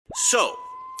So,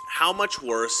 how much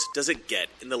worse does it get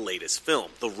in the latest film,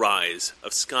 The Rise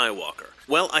of Skywalker?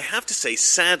 Well, I have to say,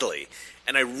 sadly,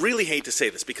 and I really hate to say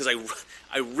this because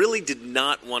I really did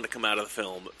not want to come out of the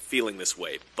film feeling this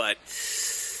way, but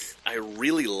I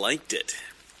really liked it.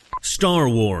 Star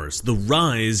Wars: The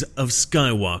Rise of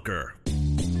Skywalker.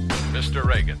 Mr.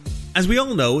 Reagan. As we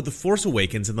all know, The Force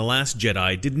Awakens and The Last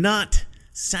Jedi did not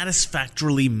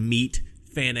satisfactorily meet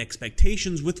fan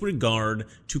expectations with regard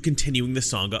to continuing the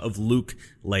saga of Luke,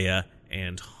 Leia,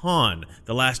 and Han.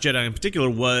 The Last Jedi in particular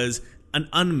was an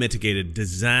unmitigated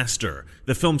disaster.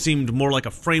 The film seemed more like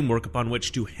a framework upon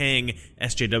which to hang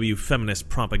SJW feminist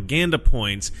propaganda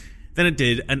points than it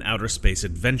did an outer space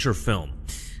adventure film.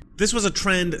 This was a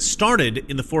trend started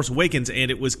in The Force Awakens, and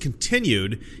it was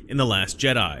continued in The Last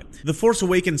Jedi. The Force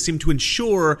Awakens seemed to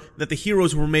ensure that the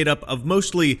heroes were made up of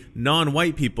mostly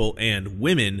non-white people and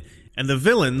women, and the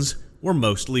villains were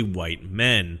mostly white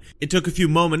men. It took a few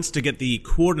moments to get the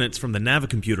coordinates from the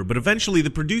Navicomputer, but eventually the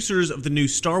producers of the new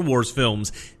Star Wars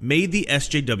films made the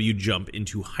SJW jump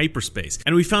into hyperspace,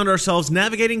 and we found ourselves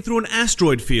navigating through an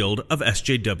asteroid field of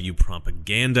SJW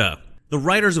propaganda. The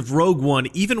writers of Rogue One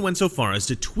even went so far as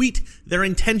to tweet their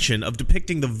intention of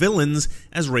depicting the villains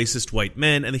as racist white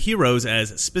men and the heroes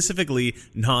as specifically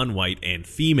non-white and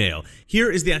female.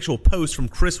 Here is the actual post from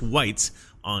Chris Weitz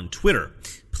on Twitter.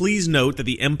 Please note that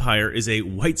the Empire is a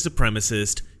white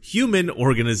supremacist human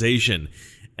organization.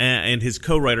 And his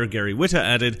co-writer Gary Whitta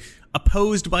added,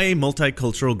 opposed by a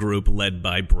multicultural group led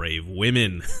by brave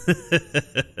women.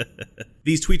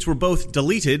 These tweets were both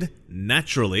deleted,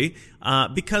 naturally,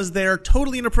 because they're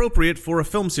totally inappropriate for a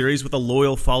film series with a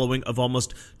loyal following of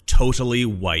almost totally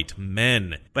white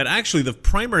men. But actually, the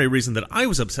primary reason that I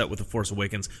was upset with The Force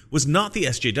Awakens was not the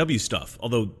SJW stuff,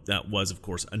 although that was, of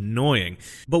course, annoying.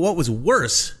 But what was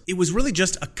worse, it was really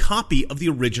just a copy of the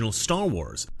original Star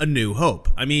Wars, A New Hope.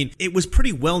 I mean, it was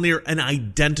pretty well near an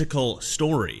identical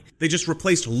story. They just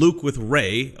replaced Luke with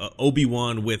Rey,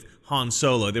 Obi-Wan with Han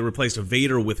Solo. They replaced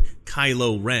Vader with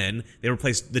Kylo Ren. They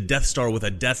replaced the Death Star with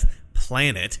a Death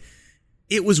Planet.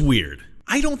 It was weird.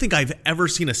 I don't think I've ever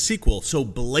seen a sequel so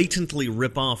blatantly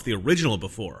rip off the original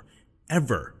before.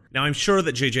 Ever. Now, I'm sure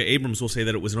that J.J. Abrams will say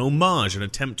that it was an homage, an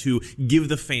attempt to give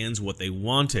the fans what they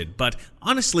wanted. But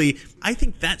honestly, I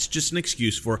think that's just an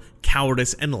excuse for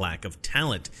cowardice and lack of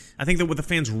talent. I think that what the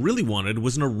fans really wanted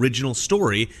was an original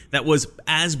story that was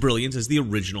as brilliant as the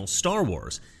original Star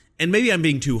Wars. And maybe I'm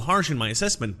being too harsh in my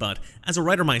assessment, but as a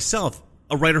writer myself,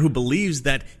 a writer who believes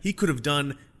that he could have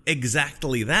done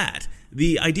exactly that,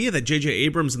 the idea that J.J.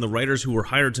 Abrams and the writers who were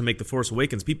hired to make The Force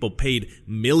Awakens, people paid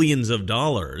millions of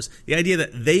dollars, the idea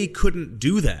that they couldn't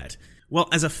do that, well,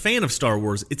 as a fan of Star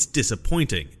Wars, it's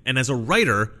disappointing. And as a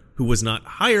writer who was not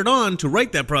hired on to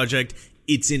write that project,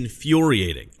 it's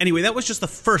infuriating. Anyway, that was just the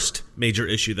first major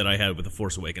issue that I had with The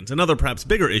Force Awakens. Another perhaps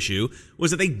bigger issue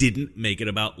was that they didn't make it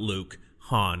about Luke,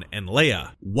 Han, and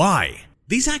Leia. Why?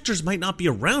 These actors might not be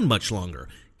around much longer.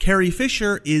 Carrie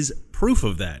Fisher is proof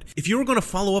of that. If you were going to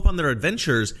follow up on their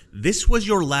adventures, this was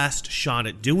your last shot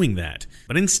at doing that.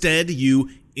 But instead, you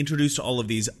introduced all of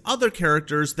these other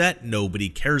characters that nobody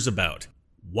cares about.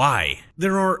 Why?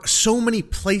 There are so many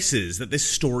places that this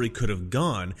story could have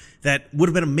gone that would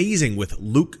have been amazing with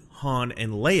Luke, Han,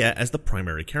 and Leia as the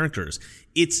primary characters.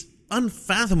 It's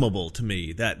unfathomable to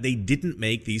me that they didn't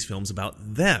make these films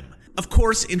about them. Of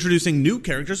course, introducing new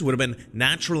characters would have been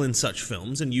natural in such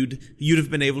films, and you'd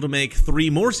have been able to make 3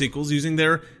 more sequels using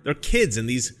their kids and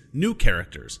these new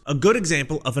characters. A good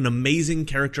example of an amazing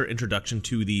character introduction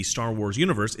to the Star Wars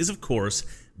universe is, of course,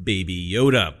 Baby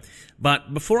Yoda.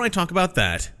 But before I talk about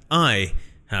that, I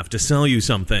have to sell you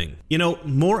something. You know,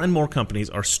 more and more companies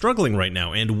are struggling right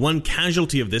now, and one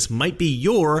casualty of this might be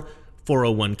your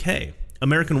 401k.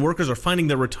 American workers are finding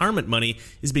their retirement money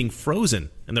is being frozen,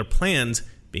 and their plans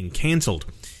being canceled.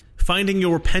 Finding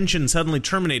your pension suddenly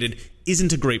terminated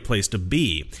isn't a great place to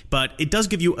be, but it does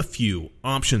give you a few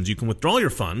options. You can withdraw your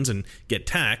funds and get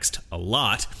taxed a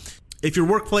lot. If your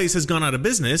workplace has gone out of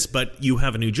business, but you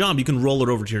have a new job, you can roll it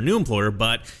over to your new employer,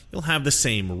 but you'll have the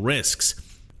same risks.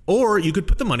 Or you could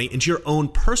put the money into your own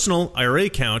personal IRA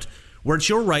account, where it's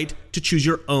your right to choose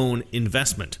your own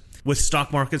investment. With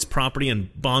stock markets, property,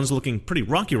 and bonds looking pretty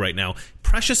rocky right now,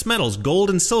 precious metals, gold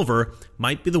and silver,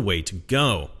 might be the way to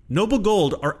go. Noble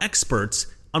Gold are experts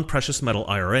on precious metal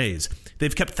IRAs.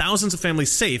 They've kept thousands of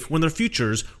families safe when their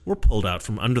futures were pulled out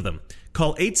from under them.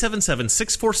 Call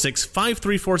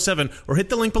 877-646-5347 or hit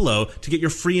the link below to get your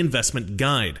free investment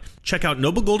guide. Check out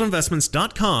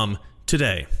noblegoldinvestments.com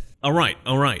today. All right,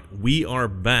 we are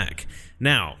back.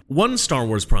 Now, one Star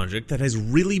Wars project that has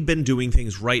really been doing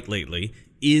things right lately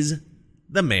is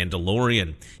The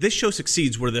Mandalorian. This show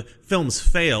succeeds where the films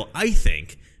fail, I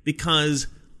think, because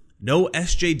no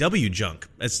SJW junk,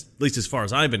 at least as far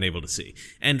as I've been able to see.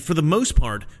 And for the most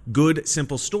part, good,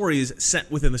 simple stories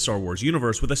set within the Star Wars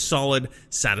universe with a solid,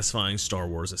 satisfying Star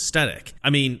Wars aesthetic. I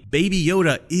mean, Baby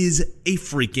Yoda is a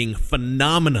freaking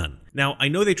phenomenon. Now, I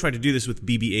know they tried to do this with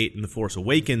BB-8 in The Force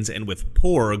Awakens and with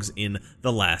Porgs in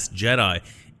The Last Jedi,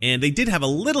 and they did have a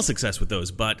little success with those,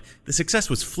 but the success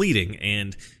was fleeting,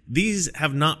 and these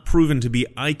have not proven to be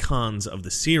icons of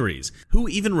the series. Who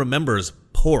even remembers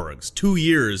Porgs 2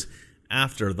 years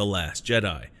after The Last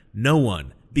Jedi? No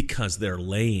one, because they're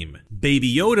lame.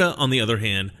 Baby Yoda, on the other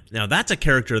hand, now that's a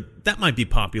character that might be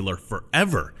popular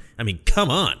forever. I mean, come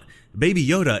on. Baby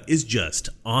Yoda is just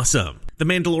awesome. The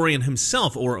Mandalorian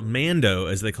himself, or Mando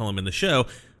as they call him in the show,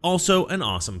 also an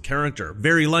awesome character,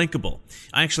 very likable.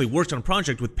 I actually worked on a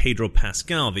project with Pedro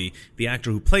Pascal, the actor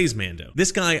who plays Mando.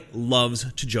 This guy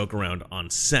loves to joke around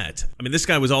on set. I mean, this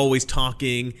guy was always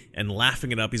talking and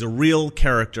laughing it up. He's a real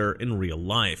character in real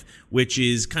life, which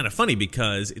is kind of funny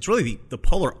because it's really the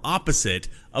polar opposite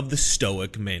of the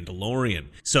stoic Mandalorian.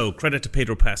 So credit to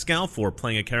Pedro Pascal for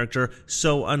playing a character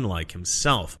so unlike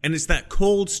himself. And it's that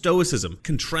cold stoicism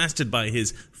contrasted by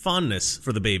his fondness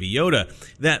for the Baby Yoda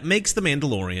that makes the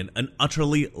Mandalorian an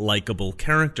utterly likable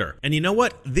character. And you know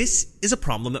what? This is a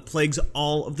problem that plagues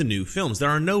all of the new films. There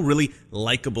are no really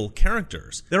likable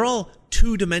characters. They're all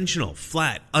two-dimensional,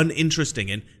 flat, uninteresting,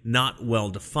 and not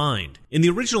well-defined. In the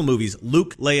original movies,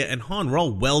 Luke, Leia, and Han were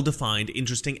all well-defined,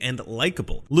 interesting, and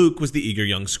likable. Luke was the eager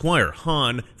young squire,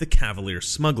 Han, the cavalier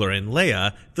smuggler, and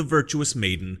Leia, the virtuous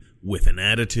maiden with an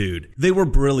attitude. They were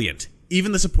brilliant.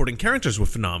 Even the supporting characters were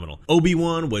phenomenal.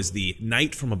 Obi-Wan was the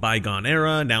knight from a bygone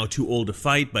era, now too old to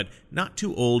fight, but not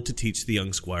too old to teach the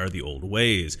young squire the old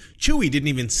ways. Chewie didn't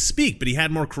even speak, but he had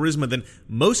more charisma than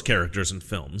most characters in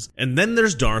films. And then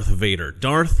there's Darth Vader.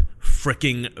 Darth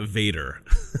fricking Vader.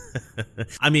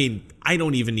 I mean, I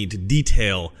don't even need to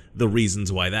detail the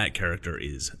reasons why that character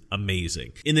is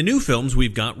amazing. In the new films,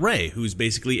 we've got Rey, who's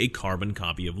basically a carbon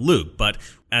copy of Luke, but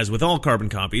as with all carbon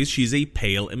copies, she's a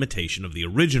pale imitation of the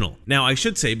original. Now, I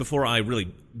should say, before I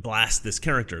really blast this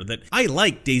character, that I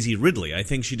like Daisy Ridley. I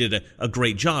think she did a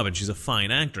great job, and she's a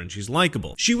fine actor, and she's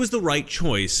likable. She was the right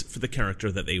choice for the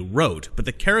character that they wrote, but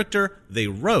the character they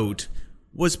wrote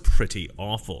was pretty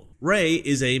awful. Rey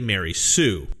is a Mary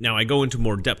Sue. Now, I go into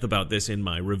more depth about this in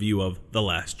my review of The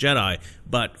Last Jedi,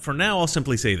 but for now, I'll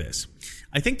simply say this.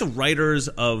 I think the writers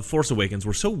of Force Awakens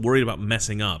were so worried about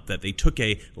messing up that they took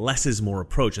a less is more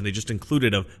approach and they just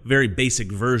included a very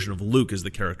basic version of Luke as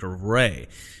the character of Rey.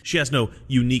 She has no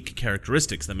unique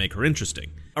characteristics that make her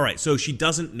interesting. Alright, so she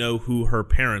doesn't know who her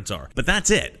parents are, but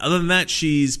that's it. Other than that,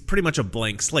 she's pretty much a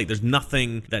blank slate. There's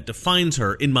nothing that defines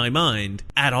her, in my mind,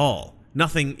 at all.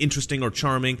 Nothing interesting or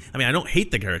charming. I mean, I don't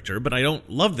hate the character, but I don't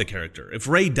love the character. If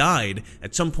Rey died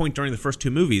at some point during the first two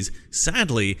movies,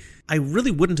 sadly, I really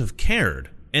wouldn't have cared.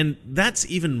 And that's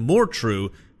even more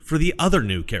true for the other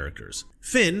new characters.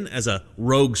 Finn, as a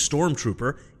rogue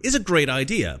stormtrooper, is a great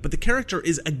idea, but the character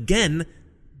is, again,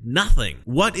 nothing.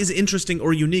 What is interesting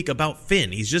or unique about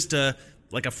Finn? He's just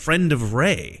like a friend of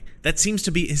Rey. That seems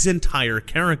to be his entire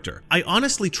character. I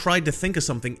honestly tried to think of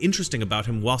something interesting about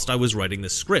him whilst I was writing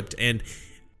this script, and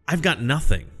I've got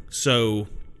nothing. So,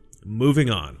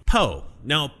 moving on. Poe.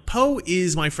 Now, Poe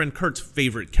is my friend Kurt's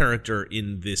favorite character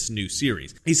in this new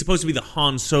series. He's supposed to be the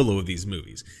Han Solo of these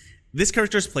movies. This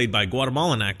character is played by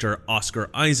Guatemalan actor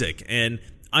Oscar Isaac, and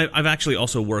I've actually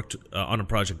also worked on a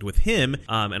project with him,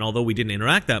 and although we didn't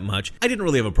interact that much, I didn't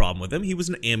really have a problem with him. He was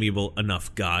an amiable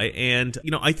enough guy, and,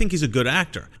 I think he's a good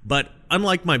actor. But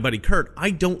unlike my buddy Kurt,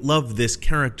 I don't love this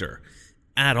character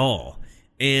at all.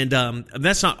 And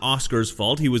that's not Oscar's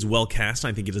fault. He was well cast.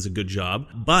 I think he does a good job.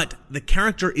 But the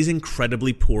character is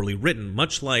incredibly poorly written.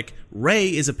 Much like Rey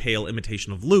is a pale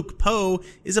imitation of Luke, Poe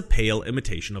is a pale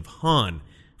imitation of Han.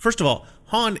 First of all,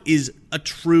 Han is a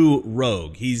true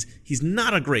rogue. He's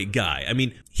not a great guy. I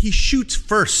mean, he shoots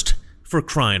first, for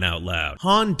crying out loud.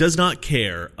 Han does not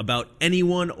care about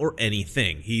anyone or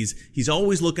anything. He's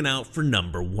always looking out for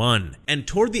number one. And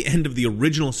toward the end of the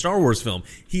original Star Wars film,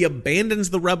 he abandons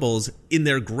the rebels in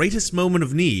their greatest moment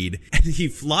of need, and he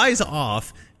flies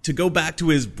off to go back to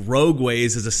his rogue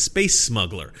ways as a space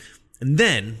smuggler. And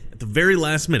then, at the very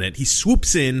last minute, he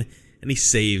swoops in and he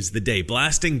saves the day,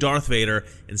 blasting Darth Vader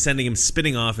and sending him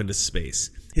spinning off into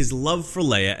space. His love for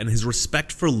Leia and his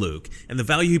respect for Luke and the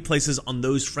value he places on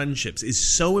those friendships is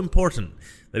so important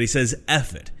that he says,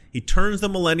 F it. He turns the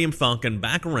Millennium Falcon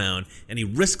back around and he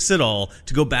risks it all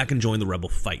to go back and join the rebel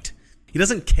fight. He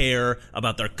doesn't care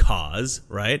about their cause,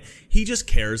 right? He just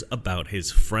cares about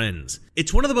his friends.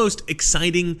 It's one of the most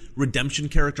exciting redemption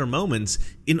character moments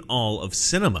in all of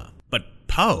cinema. But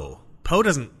Poe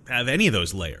doesn't have any of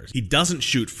those layers. He doesn't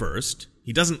shoot first.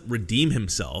 He doesn't redeem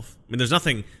himself. I mean, there's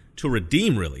nothing to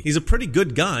redeem, really. He's a pretty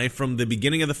good guy from the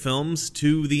beginning of the films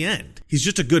to the end. He's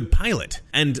just a good pilot.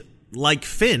 And like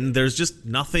Finn, there's just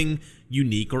nothing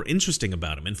unique or interesting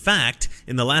about him. In fact,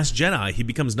 in The Last Jedi, he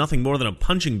becomes nothing more than a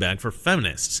punching bag for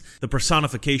feminists, the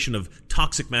personification of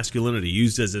toxic masculinity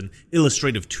used as an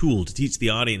illustrative tool to teach the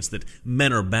audience that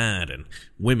men are bad and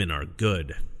women are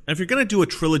good. And if you're going to do a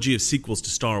trilogy of sequels to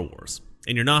Star Wars,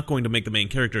 and you're not going to make the main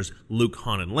characters Luke,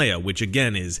 Han, and Leia, which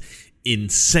again is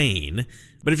insane,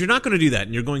 but if you're not going to do that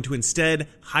and you're going to instead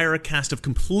hire a cast of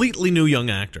completely new young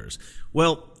actors,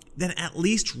 well, then at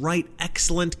least write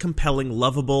excellent, compelling,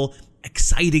 lovable,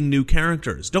 exciting new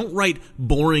characters. Don't write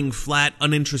boring, flat,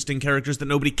 uninteresting characters that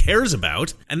nobody cares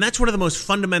about. And that's one of the most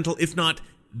fundamental, if not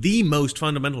the most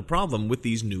fundamental problem with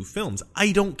these new films.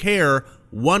 I don't care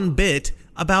one bit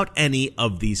about any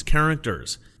of these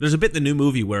characters. There's a bit in the new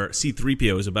movie where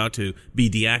C-3PO is about to be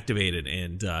deactivated,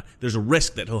 and there's a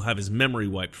risk that he'll have his memory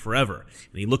wiped forever.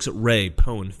 And he looks at Rey,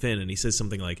 Poe, and Finn, and he says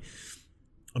something like,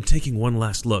 "I'm taking one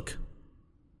last look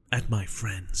at my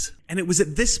friends." And it was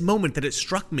at this moment that it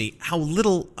struck me how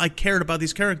little I cared about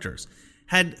these characters.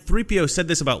 Had 3PO said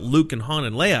this about Luke and Han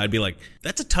and Leia, I'd be like,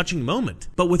 that's a touching moment.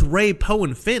 But with Rey, Poe,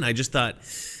 and Finn, I just thought,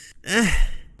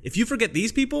 if you forget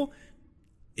these people,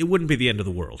 it wouldn't be the end of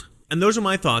the world. And those are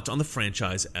my thoughts on the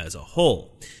franchise as a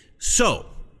whole. So,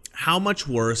 how much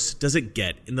worse does it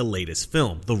get in the latest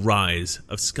film, The Rise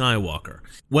of Skywalker?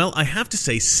 Well, I have to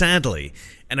say, sadly,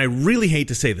 and I really hate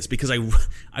to say this because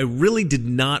I really did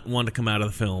not want to come out of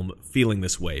the film feeling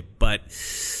this way, but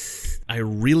I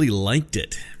really liked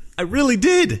it. I really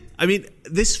did. I mean,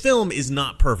 this film is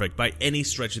not perfect by any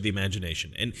stretch of the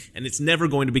imagination, and it's never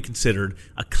going to be considered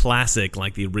a classic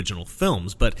like the original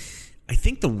films, but I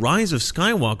think The Rise of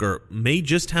Skywalker may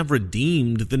just have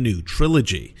redeemed the new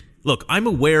trilogy. Look, I'm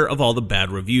aware of all the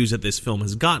bad reviews that this film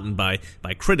has gotten by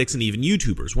critics and even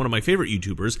YouTubers. One of my favorite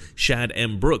YouTubers, Shad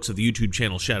M. Brooks of the YouTube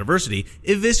channel Shadiversity,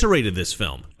 eviscerated this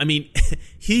film. I mean,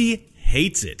 he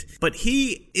hates it, but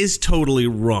he is totally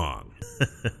wrong.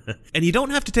 And you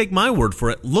don't have to take my word for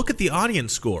it. Look at the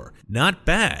audience score. Not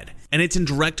bad. And it's in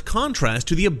direct contrast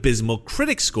to the abysmal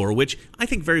critic score, which I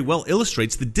think very well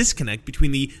illustrates the disconnect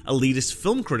between the elitist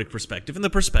film critic perspective and the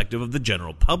perspective of the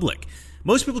general public.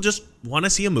 Most people just want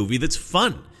to see a movie that's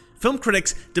fun. Film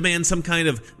critics demand some kind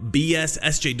of BS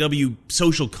SJW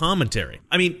social commentary.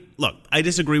 I mean, look, I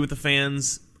disagree with the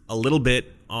fans a little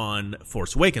bit on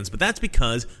Force Awakens, but that's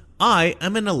because I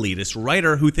am an elitist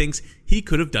writer who thinks he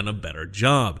could have done a better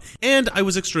job. And I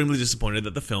was extremely disappointed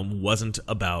that the film wasn't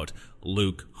about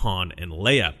Luke, Han, and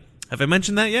Leia. Have I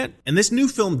mentioned that yet? And this new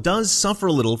film does suffer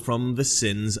a little from the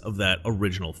sins of that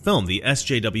original film. The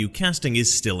SJW casting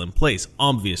is still in place,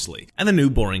 obviously. And the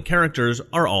new boring characters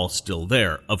are all still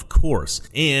there, of course.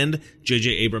 And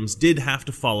J.J. Abrams did have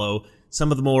to follow some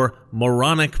of the more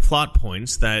moronic plot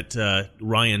points that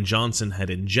Rian Johnson had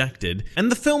injected.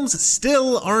 And the films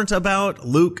still aren't about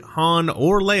Luke, Han,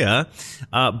 or Leia,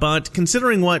 but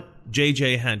considering what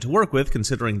JJ had to work with,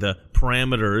 considering the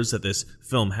parameters that this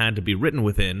film had to be written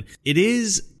within, it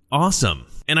is awesome.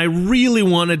 And I really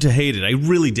wanted to hate it. I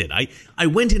really did. I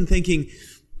went in thinking,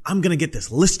 I'm going to get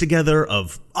this list together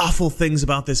of awful things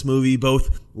about this movie,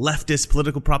 both leftist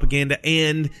political propaganda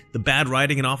and the bad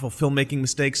writing and awful filmmaking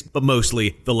mistakes, but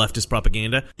mostly the leftist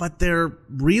propaganda. But there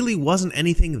really wasn't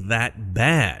anything that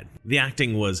bad. The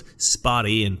acting was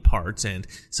spotty in parts, and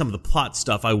some of the plot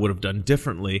stuff I would have done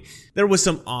differently. There was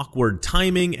some awkward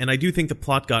timing, and I do think the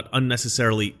plot got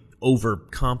unnecessarily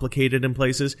overcomplicated in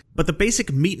places. But the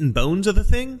basic meat and bones of the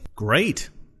thing,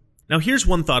 great. Now, here's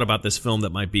one thought about this film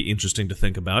that might be interesting to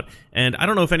think about, and I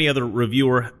don't know if any other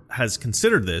reviewer has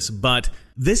considered this, but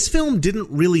this film didn't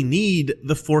really need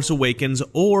The Force Awakens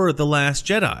or The Last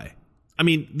Jedi. I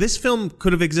mean, this film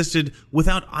could have existed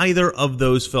without either of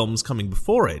those films coming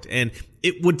before it, and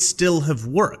it would still have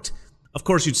worked. Of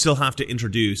course, you'd still have to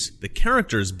introduce the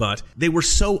characters, but they were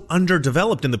so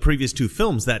underdeveloped in the previous two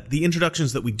films that the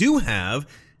introductions that we do have,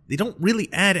 they don't really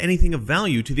add anything of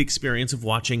value to the experience of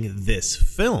watching this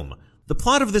film. The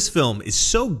plot of this film is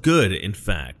so good, in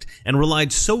fact, and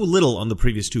relied so little on the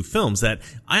previous two films that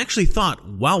I actually thought,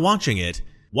 while watching it,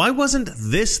 why wasn't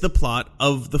this the plot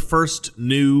of the first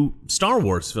new Star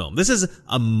Wars film? This is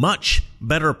a much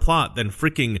better plot than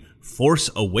freaking Force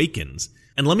Awakens.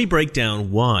 And let me break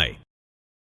down why.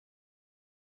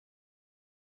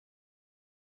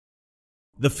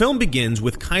 The film begins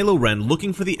with Kylo Ren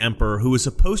looking for the Emperor, who was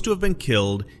supposed to have been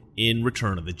killed in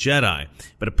Return of the Jedi.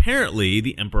 But apparently,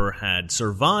 the Emperor had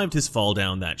survived his fall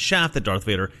down that shaft that Darth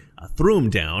Vader threw him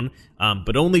down,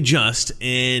 but only just,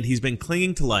 and he's been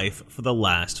clinging to life for the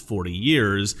last 40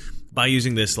 years by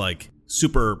using this,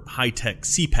 super high-tech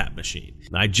CPAP machine.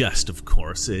 I jest, of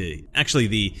course. Actually,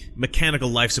 the mechanical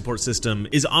life support system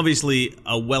is obviously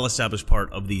a well-established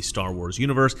part of the Star Wars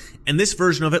universe, and this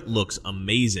version of it looks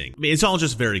amazing. I mean, it's all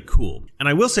just very cool. And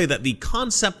I will say that the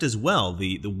concept as well,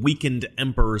 the weakened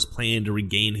Emperor's plan to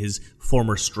regain his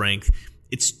former strength,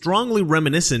 it's strongly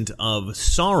reminiscent of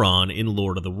Sauron in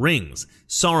Lord of the Rings.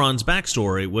 Sauron's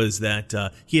backstory was that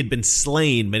he had been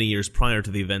slain many years prior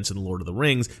to the events in Lord of the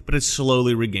Rings, but had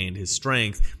slowly regained his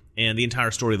strength. And the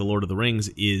entire story of the Lord of the Rings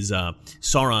is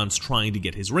Sauron's trying to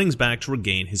get his rings back to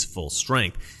regain his full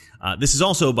strength. This is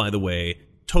also, by the way,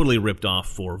 totally ripped off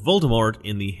for Voldemort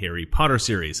in the Harry Potter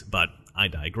series, but I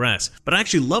digress. But I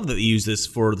actually love that they use this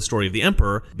for the story of the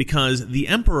Emperor, because the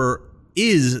Emperor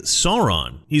is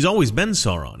Sauron. He's always been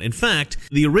Sauron. In fact,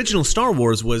 the original Star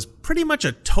Wars was pretty much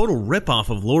a total ripoff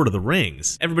of Lord of the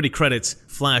Rings. Everybody credits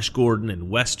Flash Gordon and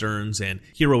Westerns and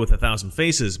Hero with a Thousand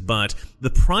Faces, but the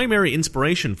primary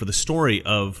inspiration for the story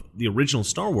of the original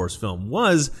Star Wars film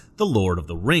was the Lord of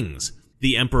the Rings.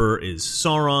 The Emperor is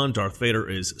Sauron, Darth Vader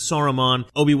is Saruman,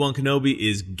 Obi-Wan Kenobi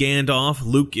is Gandalf,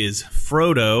 Luke is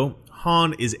Frodo,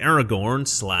 Han is Aragorn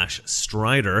 /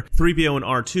 Strider. 3PO and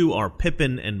R2 are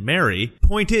Pippin and Merry.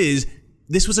 Point is,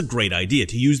 this was a great idea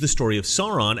to use the story of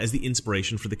Sauron as the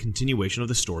inspiration for the continuation of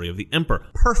the story of the Emperor.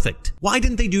 Perfect. Why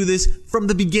didn't they do this from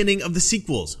the beginning of the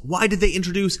sequels? Why did they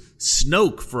introduce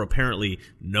Snoke for apparently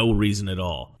no reason at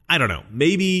all? I don't know.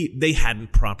 Maybe they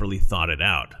hadn't properly thought it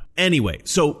out. Anyway,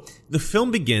 so the film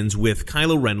begins with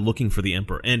Kylo Ren looking for the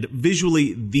Emperor, and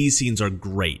visually these scenes are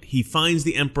great. He finds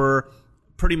the Emperor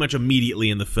pretty much immediately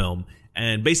in the film,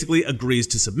 and basically agrees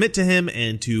to submit to him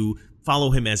and to follow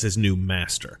him as his new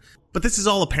master. But this is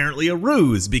all apparently a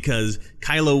ruse, because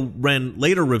Kylo Ren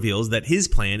later reveals that his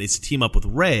plan is to team up with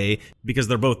Rey, because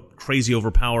they're both crazy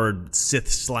overpowered Sith /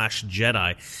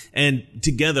 Jedi, and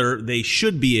together they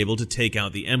should be able to take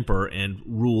out the Emperor and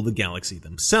rule the galaxy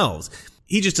themselves.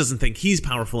 He just doesn't think he's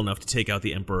powerful enough to take out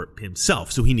the Emperor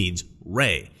himself, so he needs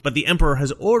Rey. But the Emperor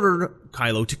has ordered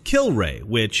Kylo to kill Rey,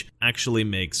 which actually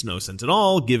makes no sense at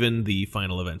all given the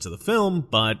final events of the film,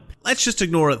 but let's just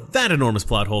ignore that enormous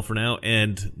plot hole for now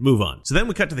and move on. So then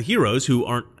we cut to the heroes, who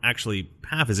aren't actually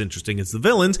half as interesting as the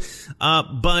villains,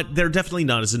 but they're definitely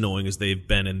not as annoying as they've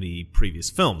been in the previous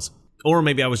films. Or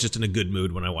maybe I was just in a good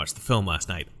mood when I watched the film last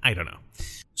night. I don't know.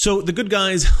 So the good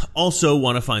guys also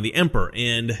want to find the Emperor,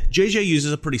 and JJ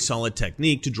uses a pretty solid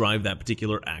technique to drive that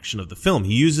particular action of the film.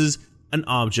 He uses an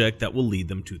object that will lead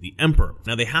them to the Emperor.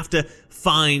 Now they have to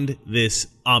find this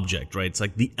object, right? It's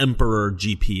like the Emperor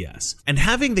GPS. And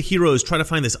having the heroes try to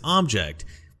find this object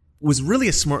was really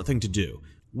a smart thing to do.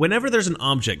 Whenever there's an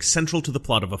object central to the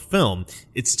plot of a film,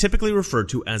 it's typically referred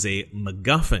to as a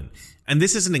MacGuffin. And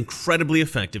this is an incredibly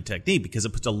effective technique because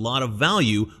it puts a lot of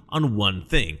value on one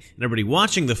thing. And everybody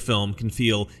watching the film can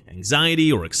feel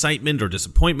anxiety or excitement or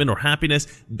disappointment or happiness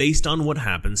based on what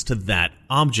happens to that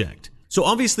object. So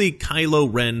obviously Kylo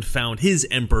Ren found his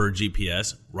Emperor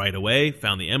GPS right away,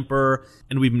 found the Emperor,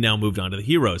 and we've now moved on to the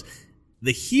heroes.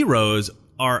 The heroes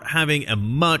are having a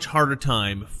much harder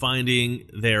time finding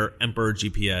their Emperor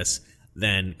GPS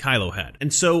than Kylo had.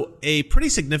 And so a pretty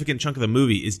significant chunk of the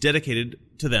movie is dedicated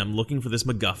to them looking for this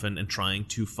MacGuffin and trying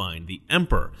to find the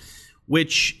Emperor,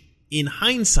 which, in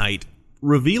hindsight,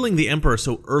 revealing the Emperor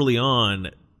so early on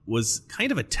was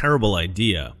kind of a terrible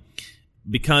idea.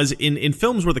 Because in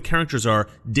films where the characters are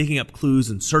digging up clues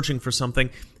and searching for something,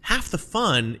 half the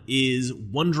fun is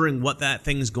wondering what that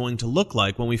thing's going to look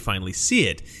like when we finally see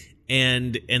it.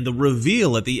 And the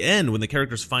reveal at the end when the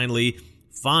characters finally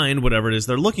find whatever it is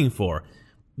they're looking for.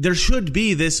 There should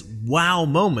be this wow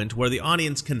moment where the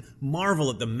audience can marvel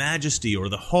at the majesty or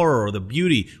the horror or the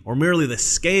beauty or merely the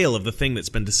scale of the thing that's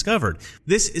been discovered.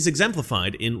 This is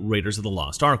exemplified in Raiders of the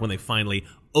Lost Ark when they finally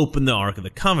open the Ark of the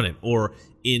Covenant, or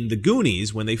in The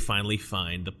Goonies when they finally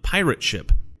find the pirate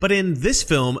ship. But in this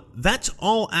film, that's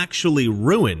all actually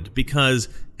ruined because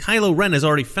Kylo Ren has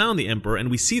already found the Emperor,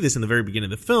 and we see this in the very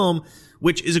beginning of the film,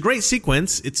 which is a great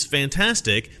sequence. It's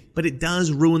fantastic, but it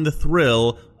does ruin the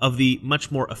thrill of the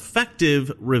much more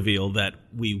effective reveal that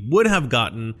we would have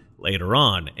gotten later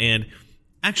on. And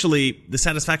actually, the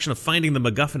satisfaction of finding the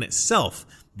MacGuffin itself,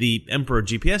 the Emperor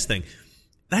GPS thing,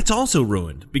 that's also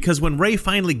ruined, because when Rey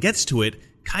finally gets to it,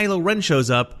 Kylo Ren shows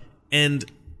up and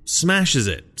smashes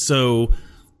it. So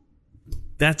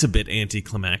that's a bit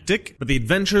anticlimactic. But the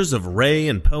adventures of Rey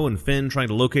and Poe and Finn trying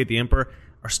to locate the Emperor,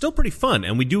 are still pretty fun,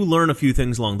 and we do learn a few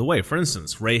things along the way. For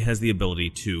instance, Rey has the ability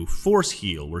to force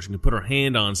heal, where she can put her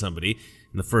hand on somebody.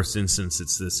 In the first instance,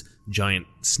 it's this giant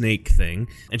snake thing,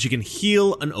 and she can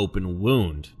heal an open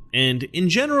wound. And in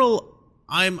general,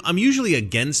 I'm usually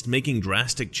against making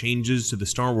drastic changes to the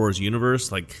Star Wars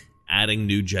universe, like adding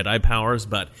new Jedi powers,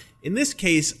 but in this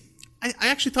case, I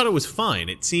actually thought it was fine.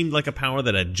 It seemed like a power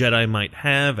that a Jedi might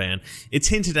have, and it's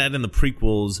hinted at in the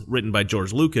prequels written by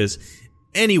George Lucas.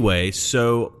 Anyway,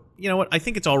 so, you know what, I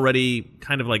think it's already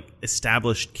kind of like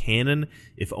established canon,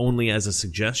 if only as a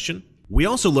suggestion. We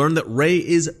also learned that Rey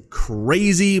is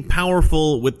crazy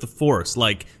powerful with the Force,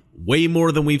 like way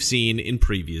more than we've seen in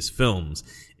previous films.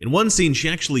 In one scene, she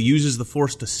actually uses the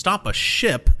Force to stop a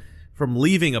ship from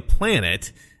leaving a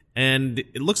planet, and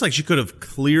it looks like she could have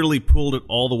clearly pulled it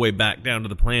all the way back down to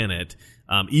the planet,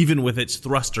 even with its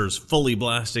thrusters fully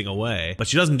blasting away. But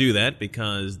she doesn't do that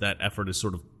because that effort is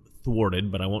sort of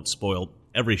thwarted, but I won't spoil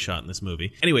every shot in this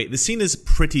movie. Anyway, the scene is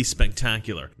pretty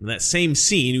spectacular. In that same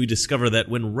scene, we discover that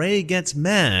when Rey gets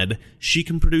mad, she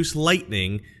can produce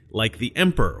lightning like the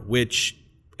Emperor, which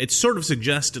it's sort of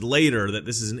suggested later that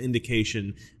this is an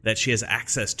indication that she has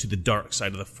access to the dark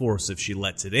side of the Force if she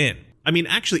lets it in. I mean,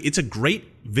 actually, it's a great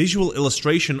visual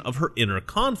illustration of her inner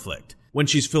conflict. When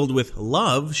she's filled with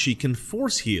love, she can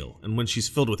force heal, and when she's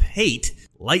filled with hate,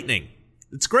 lightning.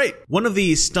 It's great. One of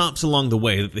the stops along the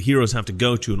way that the heroes have to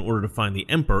go to in order to find the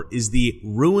Emperor is the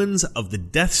ruins of the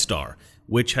Death Star,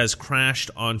 which has crashed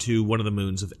onto one of the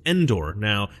moons of Endor.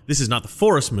 Now, this is not the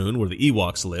Forest Moon where the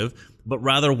Ewoks live, but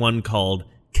rather one called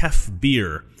Kef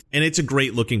Bir. And it's a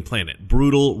great-looking planet.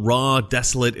 Brutal, raw,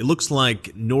 desolate. It looks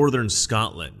like northern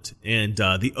Scotland. And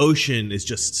the ocean is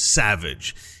just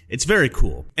savage. It's very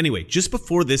cool. Anyway, just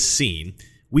before this scene,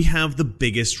 we have the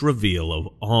biggest reveal of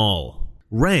all.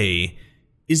 Rey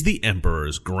is the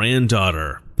Emperor's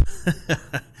granddaughter.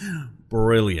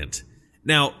 Brilliant.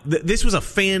 Now, this was a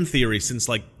fan theory since,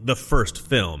 like, the first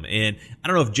film, and I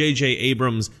don't know if J.J.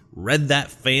 Abrams read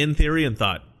that fan theory and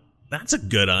thought, that's a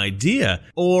good idea,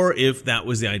 or if that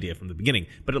was the idea from the beginning.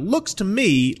 But it looks to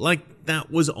me like that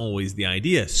was always the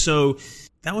idea. So,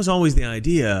 that was always the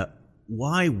idea.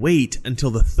 Why wait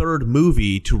until the third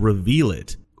movie to reveal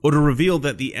it? Or to reveal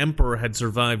that the Emperor had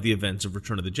survived the events of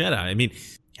Return of the Jedi? I mean,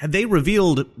 had they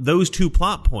revealed those two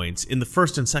plot points in the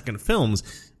first and second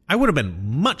films, I would have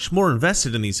been much more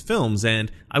invested in these films, and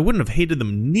I wouldn't have hated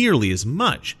them nearly as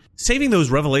much. Saving those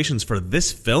revelations for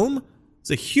this film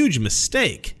is a huge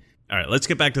mistake. Alright, let's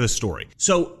get back to the story.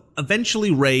 So,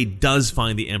 eventually Rey does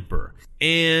find the Emperor,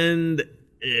 and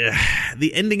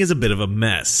the ending is a bit of a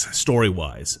mess,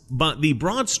 story-wise, but the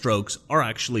broad strokes are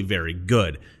actually very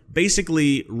good.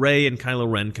 Basically, Rey and Kylo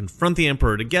Ren confront the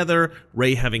Emperor together,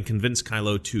 Rey having convinced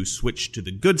Kylo to switch to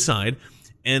the good side,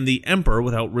 and the Emperor,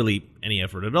 without really any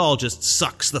effort at all, just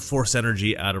sucks the Force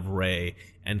energy out of Rey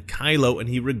and Kylo, and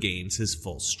he regains his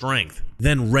full strength.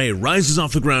 Then Rey rises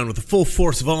off the ground with the full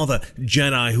force of all the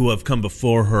Jedi who have come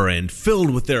before her, and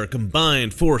filled with their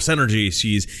combined Force energy,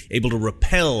 she's able to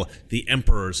repel the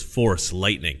Emperor's Force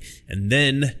lightning. And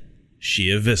then she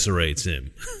eviscerates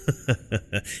him.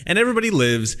 And everybody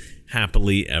lives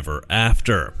happily ever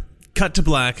after. Cut to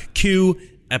black, cue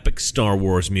epic Star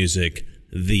Wars music,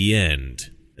 the end.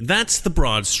 That's the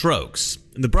broad strokes.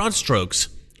 And the broad strokes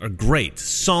are great,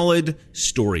 solid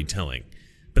storytelling.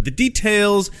 But the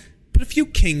details put a few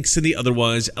kinks in the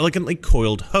otherwise elegantly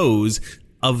coiled hose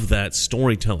of that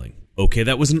storytelling. Okay,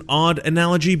 that was an odd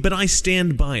analogy, but I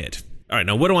stand by it. Alright,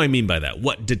 now what do I mean by that?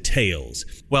 What details?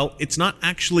 Well, it's not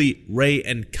actually Rey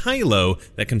and Kylo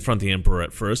that confront the Emperor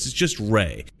at first, it's just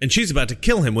Rey. And she's about to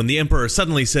kill him when the Emperor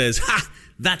suddenly says, "Ha!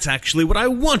 That's actually what I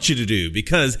want you to do,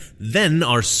 because then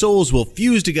our souls will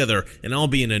fuse together and I'll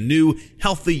be in a new,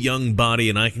 healthy young body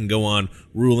and I can go on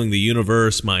ruling the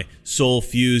universe, my soul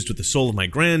fused with the soul of my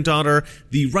granddaughter,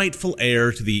 the rightful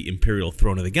heir to the Imperial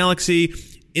throne of the galaxy,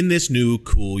 in this new,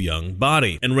 cool, young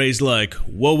body." And Rey's like,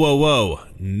 whoa, whoa, whoa,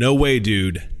 no way,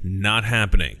 dude, not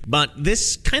happening. But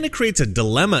this kind of creates a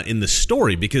dilemma in the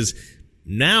story, because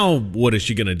now what is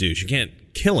she going to do? She can't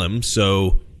kill him,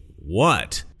 so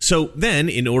what? So then,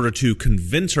 in order to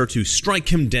convince her to strike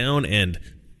him down and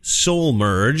soul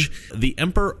merge, the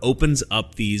Emperor opens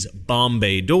up these bomb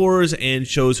bay doors and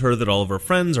shows her that all of her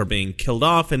friends are being killed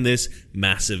off in this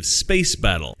massive space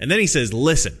battle. And then he says,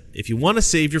 listen, if you want to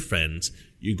save your friends,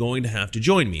 you're going to have to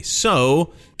join me.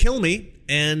 So, kill me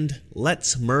and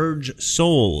let's merge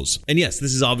souls. And yes,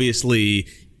 this is obviously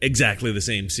exactly the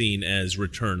same scene as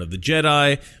Return of the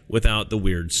Jedi without the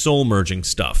weird soul merging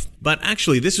stuff. But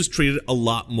actually, this was treated a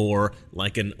lot more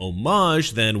like an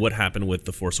homage than what happened with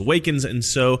The Force Awakens, and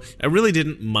so I really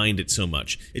didn't mind it so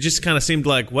much. It just kind of seemed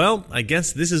like, well, I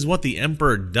guess this is what the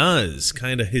Emperor does,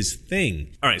 kind of his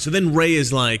thing. All right, so then Rey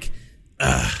is like,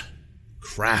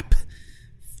 crap,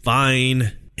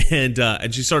 fine. And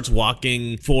she starts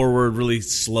walking forward really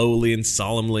slowly and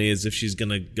solemnly as if she's going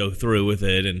to go through with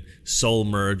it and soul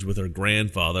merge with her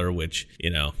grandfather, which,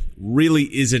 really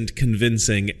isn't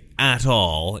convincing at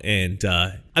all. And,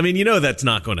 that's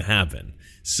not going to happen.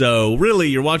 So really,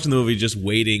 you're watching the movie just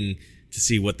waiting to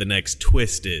see what the next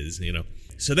twist is,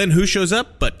 So then who shows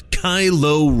up but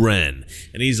Kylo Ren?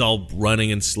 And he's all running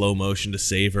in slow motion to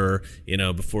save her,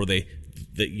 before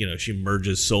she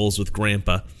merges souls with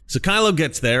Grandpa. So Kylo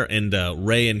gets there, and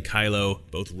Rey and Kylo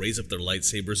both raise up their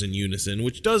lightsabers in unison,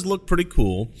 which does look pretty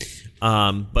cool.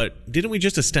 But didn't we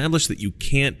just establish that you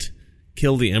can't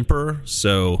kill the Emperor?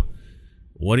 So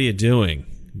what are you doing?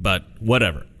 But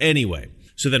whatever. Anyway,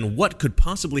 so then what could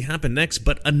possibly happen next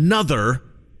but another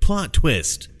plot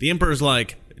twist? The Emperor's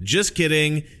like, just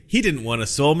kidding. He didn't want to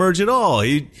soul merge at all.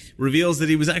 He reveals that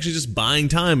he was actually just buying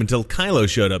time until Kylo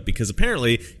showed up, because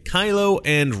apparently Kylo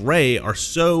and Rey are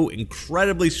so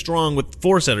incredibly strong with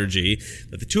Force energy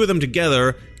that the two of them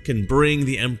together can bring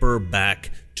the Emperor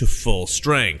back to full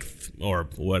strength, or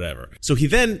whatever. So he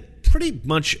then pretty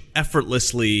much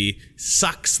effortlessly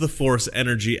sucks the Force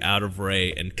energy out of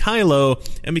Rey and Kylo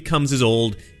and becomes his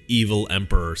old evil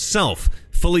Emperor self,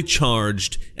 fully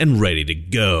charged and ready to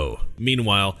go.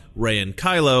 Meanwhile, Rey and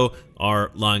Kylo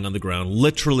are lying on the ground,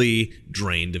 literally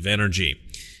drained of energy.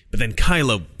 But then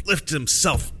Kylo lifts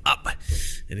himself up,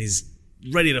 and he's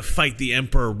ready to fight the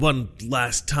Emperor one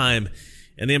last time.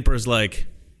 And the Emperor's like,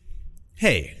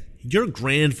 hey, your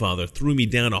grandfather threw me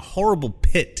down a horrible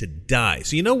pit to die.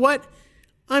 So you know what?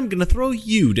 I'm going to throw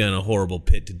you down a horrible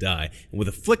pit to die. And with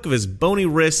a flick of his bony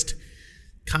wrist,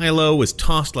 Kylo was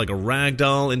tossed like a rag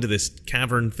doll into this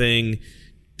cavern thing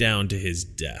down to his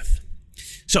death.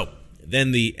 So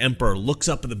then the Emperor looks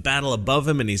up at the battle above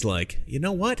him and he's like, you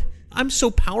know what? I'm so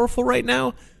powerful right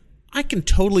now, I can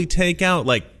totally take out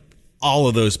all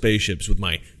of those spaceships with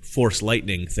my Force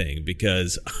lightning thing,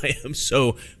 because I am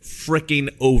so freaking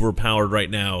overpowered right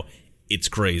now. It's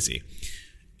crazy.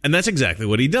 And that's exactly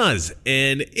what he does.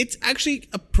 And it's actually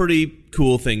a pretty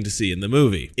cool thing to see in the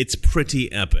movie. It's pretty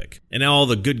epic. And now all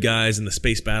the good guys in the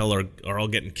space battle are all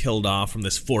getting killed off from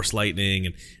this Force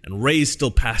lightning. And Rey's still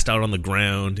passed out on the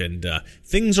ground. And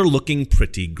things are looking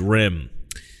pretty grim.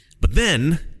 But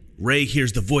then Rey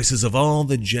hears the voices of all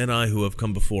the Jedi who have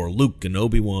come before, Luke and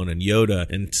Obi-Wan and Yoda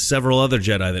and several other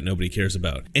Jedi that nobody cares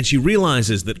about. And she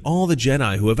realizes that all the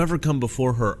Jedi who have ever come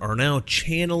before her are now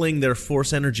channeling their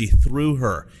Force energy through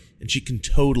her, and she can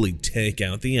totally take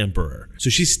out the Emperor.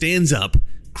 So she stands up,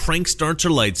 crank starts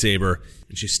her lightsaber,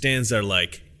 and she stands there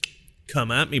like, come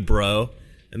at me, bro.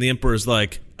 And the Emperor's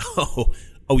like, oh,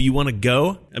 you want to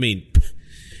go? I mean,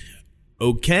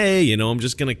 okay, I'm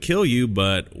just going to kill you,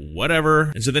 but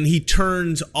whatever. And so then he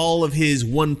turns all of his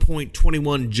 1.21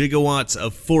 gigawatts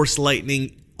of Force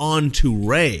lightning onto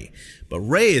Rey. But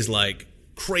Rey is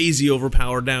crazy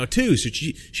overpowered now too. So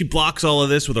she blocks all of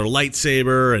this with her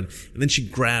lightsaber, and then she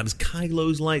grabs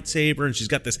Kylo's lightsaber, and she's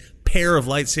got this pair of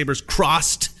lightsabers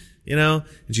crossed, and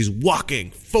she's walking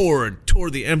forward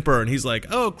toward the Emperor, and he's like,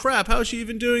 oh crap, how is she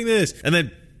even doing this? And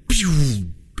then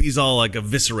he's all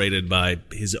eviscerated by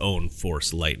his own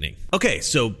Force lightning. Okay,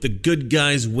 so the good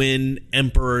guys win,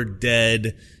 Emperor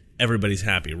dead, everybody's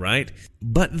happy, right?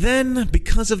 But then,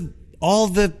 because of all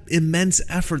the immense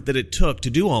effort that it took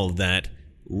to do all of that,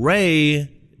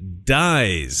 Rey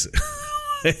dies,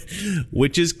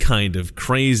 which is kind of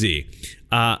crazy.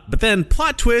 But then,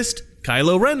 plot twist,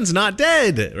 Kylo Ren's not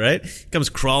dead, right? He comes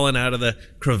crawling out of the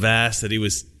crevasse that he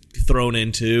was thrown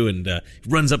into, and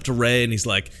runs up to Rey, and he's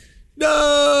like,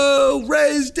 no,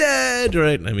 Rey's dead,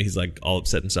 right? I mean, he's all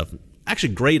upset and stuff.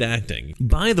 Actually, great acting.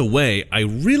 By the way, I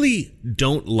really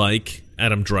don't like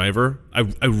Adam Driver.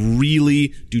 I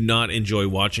really do not enjoy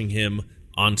watching him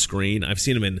on screen. I've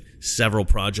seen him in several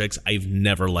projects. I've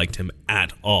never liked him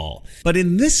at all. But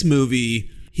in this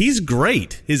movie, he's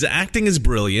great. His acting is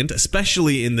brilliant,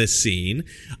 especially in this scene.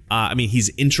 He's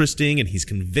interesting and he's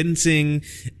convincing.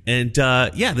 And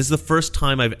this is the first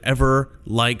time I've ever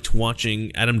liked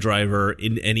watching Adam Driver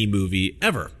in any movie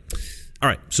ever. All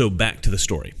right, so back to the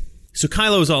story. So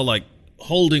Kylo's all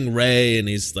holding Rey, and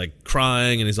he's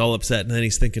crying and he's all upset. And then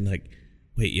he's thinking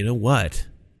wait, you know what?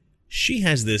 She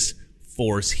has this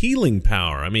Force healing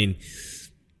power. I mean,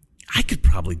 I could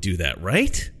probably do that,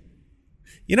 right?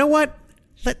 You know what?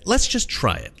 Let's just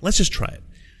try it.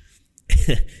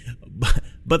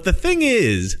 But the thing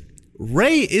is,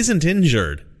 Rey isn't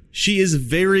injured. She is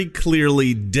very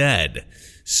clearly dead.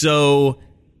 So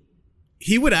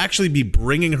he would actually be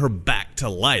bringing her back to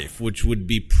life, which would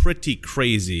be pretty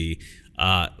crazy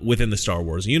within the Star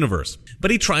Wars universe.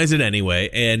 But he tries it anyway,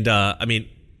 and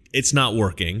it's not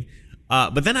working.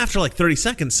 But then after like 30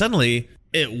 seconds, suddenly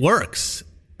it works.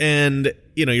 And,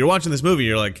 you're watching this movie, and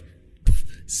you're like,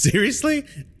 seriously?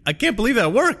 I can't believe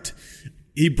that worked.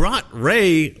 He brought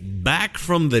Rey back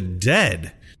from the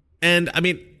dead. And,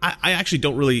 I actually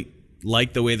don't really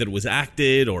like the way that it was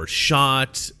acted or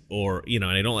shot, or, and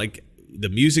I don't like the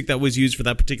music that was used for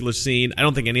that particular scene. I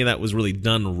don't think any of that was really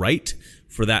done right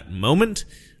for that moment.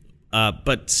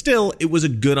 But still, it was a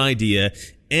good idea,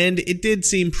 and it did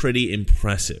seem pretty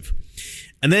impressive.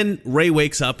 And then Rey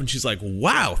wakes up and she's like,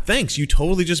 wow, thanks, you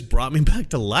totally just brought me back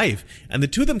to life. And the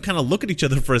two of them kind of look at each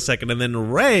other for a second, and then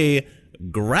Rey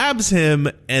grabs him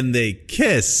and they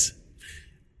kiss.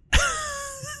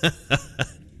 All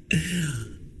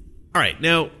right,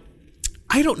 now,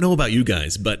 I don't know about you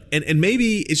guys, but and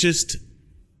maybe it's just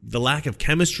the lack of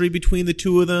chemistry between the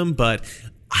two of them, but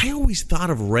I always thought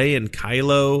of Rey and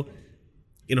Kylo,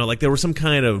 like there was some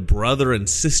kind of brother and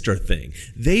sister thing.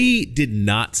 They did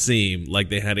not seem like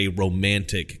they had a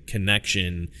romantic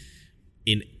connection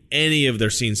in any of their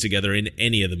scenes together in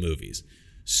any of the movies.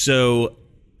 So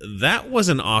that was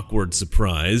an awkward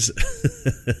surprise.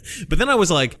 But then I was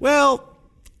like, well,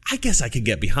 I guess I could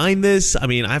get behind this.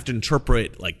 I have to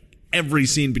interpret like every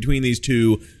scene between these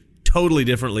two totally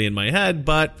differently in my head,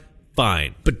 but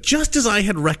fine. But just as I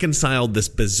had reconciled this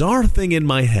bizarre thing in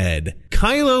my head,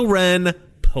 Kylo Ren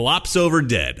plops over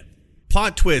dead.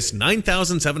 Plot twist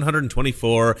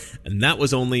 9,724, and that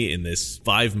was only in this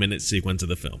 5-minute sequence of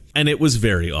the film. And it was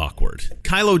very awkward.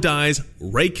 Kylo dies,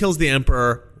 Rey kills the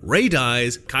Emperor, Rey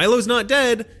dies, Kylo's not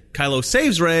dead, Kylo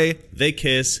saves Rey, they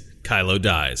kiss, Kylo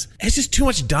dies. It's just too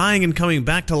much dying and coming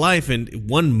back to life in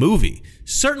one movie.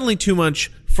 Certainly too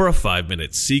much for a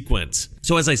 5-minute sequence.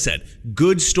 So as I said,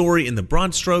 good story in the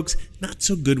broad strokes, not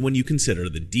so good when you consider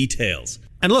the details.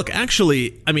 And look,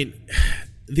 actually,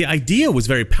 the idea was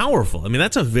very powerful.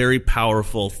 That's a very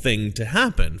powerful thing to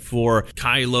happen, for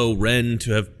Kylo Ren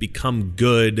to have become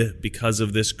good because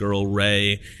of this girl,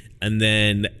 Rey. And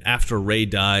then after Rey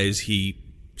dies, he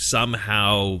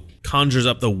somehow conjures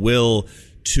up the will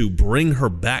to bring her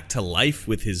back to life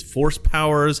with his force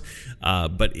powers.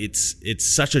 But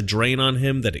it's such a drain on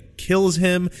him that it kills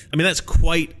him. That's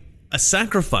quite a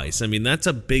sacrifice. That's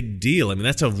a big deal.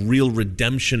 That's a real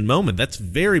redemption moment. That's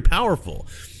very powerful.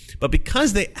 But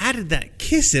because they added that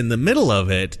kiss in the middle of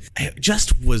it, it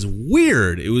just was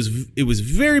weird. It was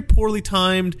very poorly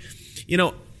timed.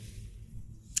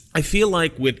 I feel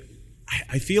like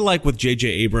with J.J.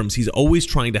 Abrams, he's always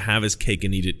trying to have his cake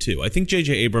and eat it too. I think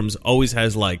J.J. Abrams always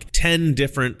has like 10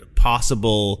 different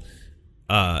possible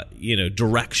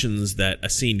directions that a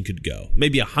scene could go.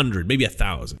 Maybe 100, maybe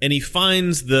 1,000. And he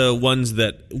finds the ones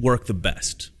that work the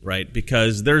best, right?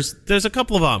 Because there's a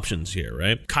couple of options here,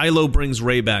 right? Kylo brings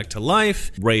Rey back to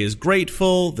life. Rey is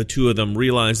grateful. The two of them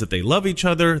realize that they love each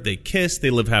other. They kiss. They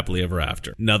live happily ever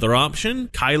after. Another option,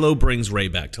 Kylo brings Rey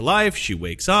back to life. She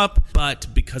wakes up, but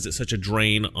because it's such a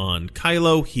drain on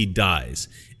Kylo, he dies.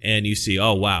 And you see,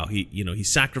 oh wow, he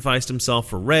sacrificed himself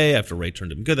for Rey after Rey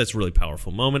turned him good. That's a really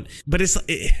powerful moment. But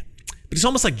it's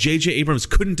almost like J.J. Abrams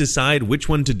couldn't decide which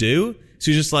one to do. So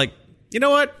he's just like, you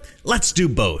know what? Let's do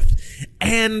both.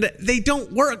 And they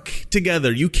don't work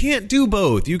together. You can't do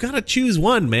both. You got to choose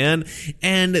one, man.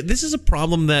 And this is a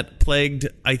problem that plagued,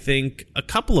 I think, a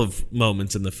couple of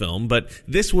moments in the film, but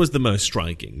this was the most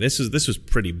striking. This was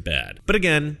pretty bad. But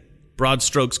again, broad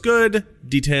strokes good,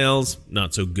 details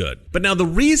not so good. But now the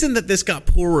reason that this got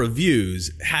poor reviews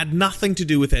had nothing to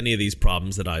do with any of these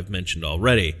problems that I've mentioned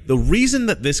already. The reason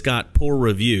that this got poor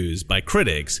reviews by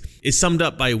critics is summed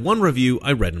up by one review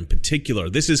I read in particular.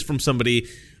 This is from somebody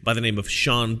by the name of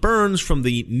Sean Burns from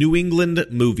the New England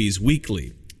Movies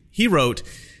Weekly. He wrote,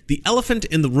 "The elephant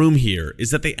in the room here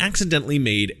is that they accidentally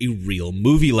made a real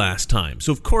movie last time.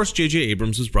 So of course J.J.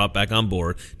 Abrams was brought back on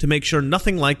board to make sure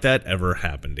nothing like that ever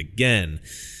happened again.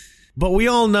 But we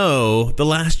all know The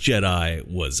Last Jedi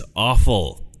was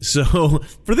awful. So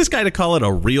for this guy to call it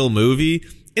a real movie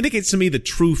indicates to me the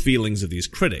true feelings of these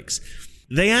critics.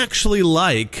 They actually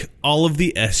like all of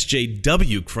the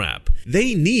SJW crap.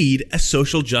 They need a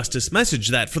social justice message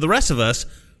that, for the rest of us,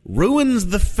 ruins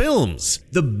the films.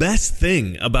 The best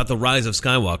thing about The Rise of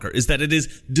Skywalker is that it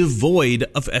is devoid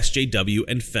of SJW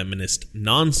and feminist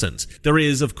nonsense. There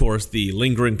is, of course, the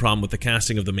lingering problem with the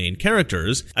casting of the main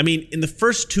characters. I mean, in the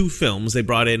first two films, they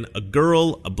brought in a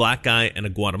girl, a black guy, and a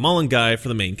Guatemalan guy for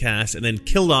the main cast, and then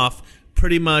killed off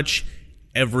pretty much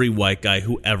every white guy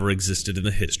who ever existed in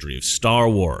the history of Star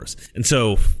Wars. And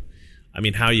so, I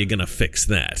mean, how are you going to fix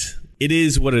that? It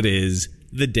is what it is.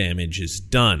 The damage is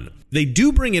done. They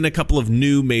do bring in a couple of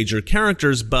new major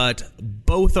characters, but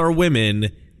both are women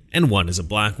and one is a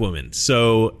black woman.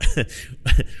 So,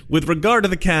 with regard to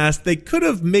the cast, they could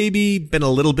have maybe been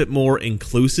a little bit more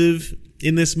inclusive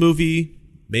in this movie,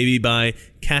 maybe by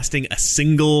casting a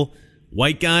single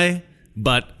white guy.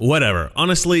 But whatever.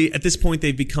 Honestly, at this point,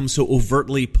 they've become so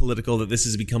overtly political that this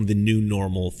has become the new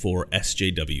normal for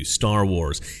SJW Star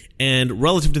Wars. And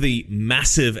relative to the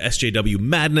massive SJW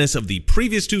madness of the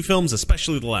previous two films,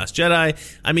 especially The Last Jedi,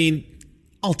 I mean,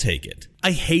 I'll take it.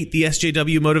 I hate the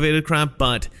SJW motivated crap,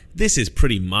 but this is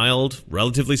pretty mild,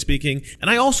 relatively speaking. And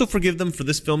I also forgive them for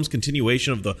this film's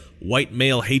continuation of the white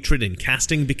male hatred in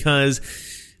casting because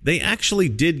they actually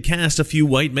did cast a few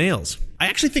white males. I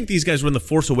actually think these guys were in The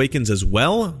Force Awakens as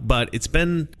well, but it's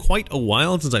been quite a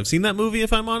while since I've seen that movie,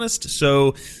 if I'm honest,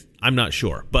 so I'm not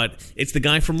sure. But it's the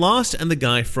guy from Lost and the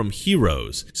guy from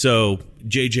Heroes, so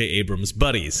J.J. Abrams'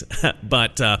 buddies.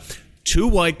 But two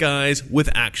white guys with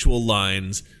actual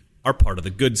lines are part of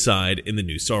the good side in the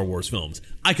new Star Wars films.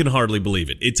 I can hardly believe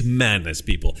it. It's madness,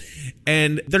 people.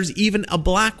 And there's even a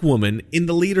black woman in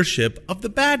the leadership of the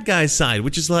bad guy's side,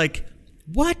 which is like,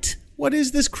 what? What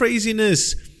is this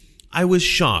craziness? I was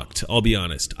shocked, I'll be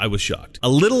honest. I was shocked. A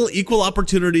little equal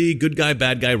opportunity, good guy,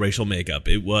 bad guy, racial makeup.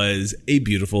 It was a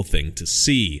beautiful thing to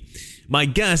see. My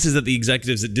guess is that the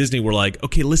executives at Disney were like,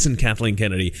 okay, listen, Kathleen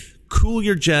Kennedy, cool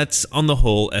your jets on the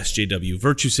whole SJW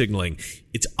virtue signaling.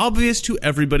 It's obvious to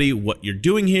everybody what you're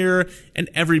doing here, and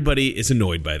everybody is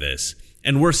annoyed by this.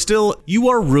 And you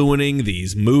are ruining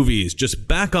these movies. Just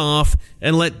back off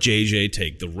and let JJ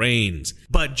take the reins.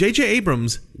 But JJ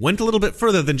Abrams went a little bit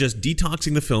further than just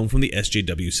detoxing the film from the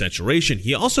SJW saturation.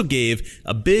 He also gave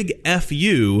a big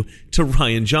FU to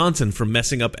Rian Johnson for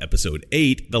messing up Episode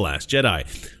 8, The Last Jedi.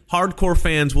 Hardcore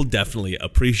fans will definitely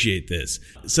appreciate this.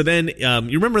 So then,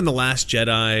 you remember in The Last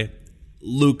Jedi,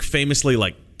 Luke famously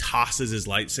tosses his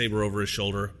lightsaber over his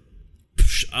shoulder?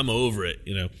 Psh, I'm over it,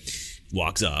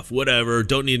 walks off. Whatever,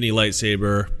 don't need any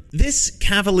lightsaber. This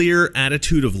cavalier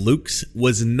attitude of Luke's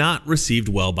was not received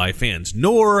well by fans,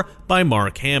 nor by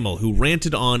Mark Hamill, who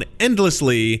ranted on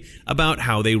endlessly about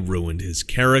how they ruined his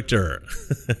character.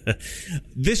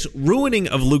 This ruining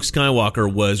of Luke Skywalker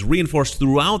was reinforced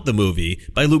throughout the movie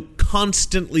by Luke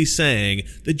constantly saying,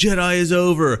 "The Jedi is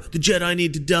over, the Jedi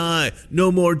need to die,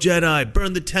 no more Jedi,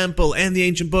 burn the temple and the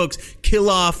ancient books, kill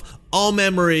off all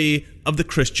memory of the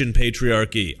Christian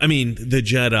patriarchy. The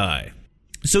Jedi."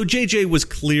 So JJ was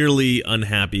clearly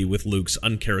unhappy with Luke's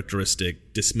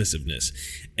uncharacteristic dismissiveness,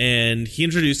 and he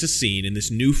introduced a scene in this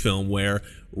new film where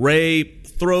Rey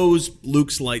throws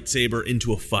Luke's lightsaber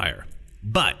into a fire.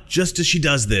 But just as she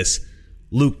does this,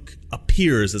 Luke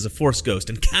appears as a Force ghost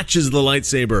and catches the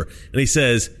lightsaber, and he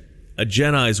says, "A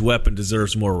Jedi's weapon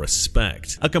deserves more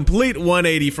respect." A complete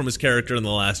 180 from his character in The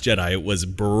Last Jedi. It was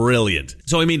brilliant.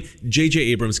 So, J.J.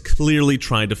 Abrams clearly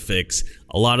tried to fix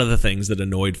a lot of the things that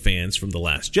annoyed fans from The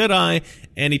Last Jedi,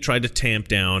 and he tried to tamp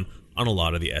down on a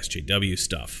lot of the SJW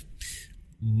stuff.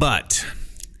 But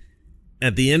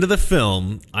at the end of the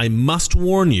film, I must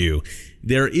warn you,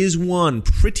 there is one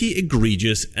pretty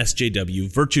egregious SJW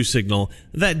virtue signal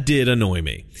that did annoy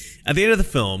me. At the end of the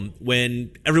film,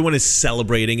 when everyone is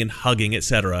celebrating and hugging,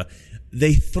 etc.,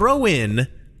 they throw in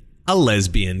a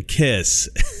lesbian kiss.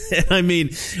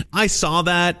 I saw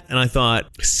that and I thought,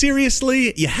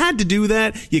 seriously? You had to do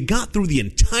that? You got through the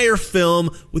entire film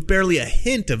with barely a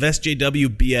hint of SJW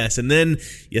BS, and then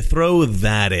you throw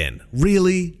that in.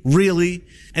 Really? Really?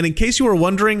 And in case you were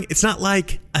wondering, it's not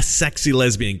like a sexy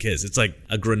lesbian kiss. It's like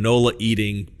a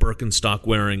granola-eating,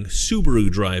 Birkenstock-wearing,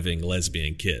 Subaru-driving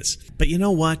lesbian kiss. But you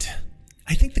know what?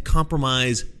 I think the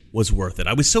compromise was worth it.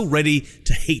 I was so ready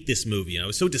to hate this movie, and I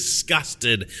was so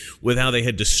disgusted with how they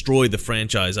had destroyed the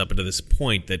franchise up until this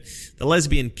point that the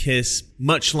lesbian kiss,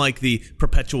 much like the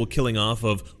perpetual killing off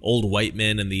of old white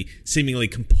men and the seemingly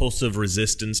compulsive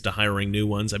resistance to hiring new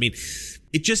ones,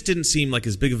 it just didn't seem like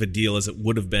as big of a deal as it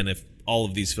would have been if all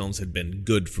of these films had been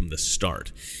good from the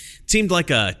start. It seemed like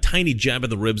a tiny jab in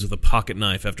the ribs with a pocket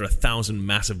knife after 1,000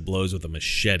 massive blows with a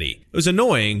machete. It was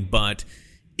annoying, but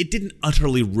it didn't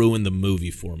utterly ruin the movie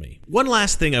for me. One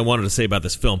last thing I wanted to say about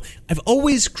this film. I've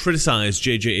always criticized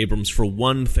J.J. Abrams for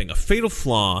one thing, a fatal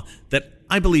flaw that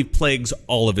I believe plagues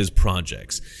all of his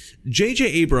projects. J.J.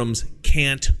 Abrams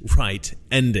can't write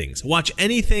endings. Watch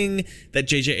anything that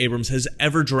J.J. Abrams has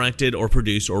ever directed or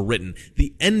produced or written.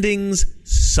 The endings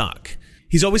suck.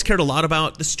 He's always cared a lot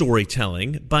about the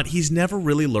storytelling, but he's never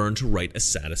really learned to write a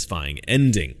satisfying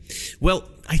ending. Well,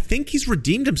 I think he's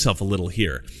redeemed himself a little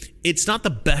here. It's not the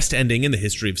best ending in the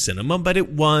history of cinema, but it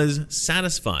was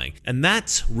satisfying, and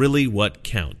that's really what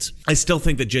counts. I still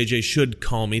think that JJ should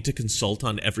call me to consult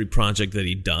on every project that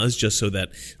he does, just so that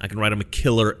I can write him a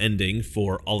killer ending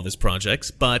for all of his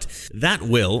projects, but that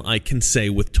will, I can say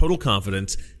with total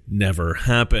confidence, never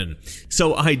happen.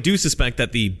 So I do suspect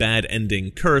that the bad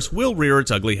ending curse will rear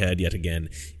its ugly head yet again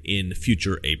in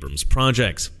future Abrams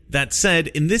projects. That said,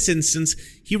 in this instance,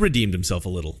 he redeemed himself a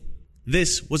little.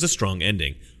 This was a strong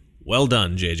ending. Well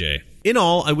done, JJ. In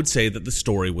all, I would say that the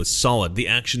story was solid. The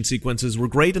action sequences were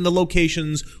great and the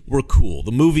locations were cool.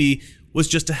 The movie was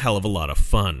just a hell of a lot of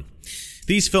fun.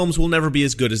 These films will never be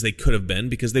as good as they could have been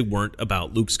because they weren't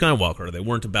about Luke Skywalker. They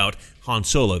weren't about Han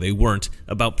Solo. They weren't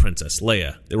about Princess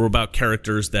Leia. They were about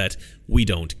characters that we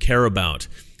don't care about.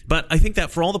 But I think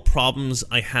that for all the problems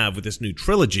I have with this new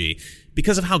trilogy,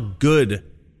 because of how good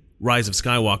Rise of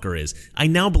Skywalker is, I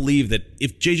now believe that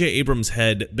if J.J. Abrams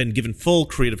had been given full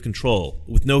creative control,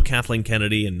 with no Kathleen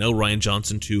Kennedy and no Rian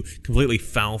Johnson to completely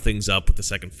foul things up with the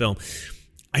second film,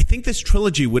 I think this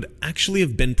trilogy would actually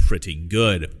have been pretty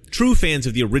good. True fans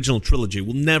of the original trilogy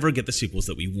will never get the sequels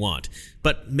that we want,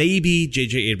 but maybe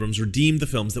J.J. Abrams redeemed the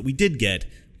films that we did get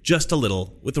just a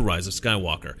little with The Rise of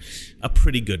Skywalker. A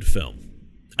pretty good film.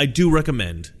 I do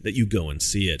recommend that you go and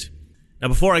see it. Now,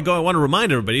 before I go, I want to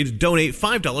remind everybody to donate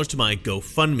 $5 to my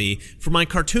GoFundMe for my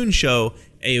cartoon show,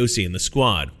 AOC and the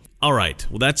Squad. All right,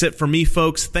 well, that's it for me,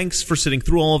 folks. Thanks for sitting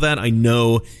through all of that. I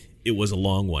know it was a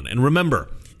long one. And remember,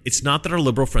 it's not that our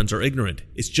liberal friends are ignorant.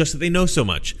 It's just that they know so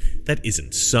much that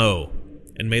isn't so.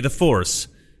 And may the Force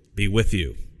be with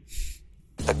you.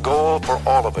 The goal for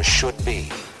all of us should be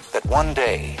that one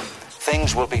day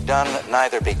things will be done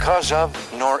neither because of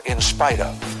nor in spite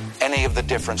of any of the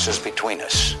differences between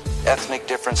us. Ethnic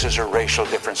differences or racial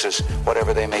differences,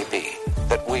 whatever they may be,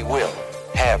 that we will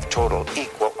have total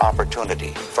equal opportunity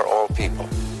for all people.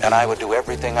 And I would do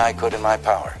everything I could in my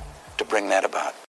power to bring that about.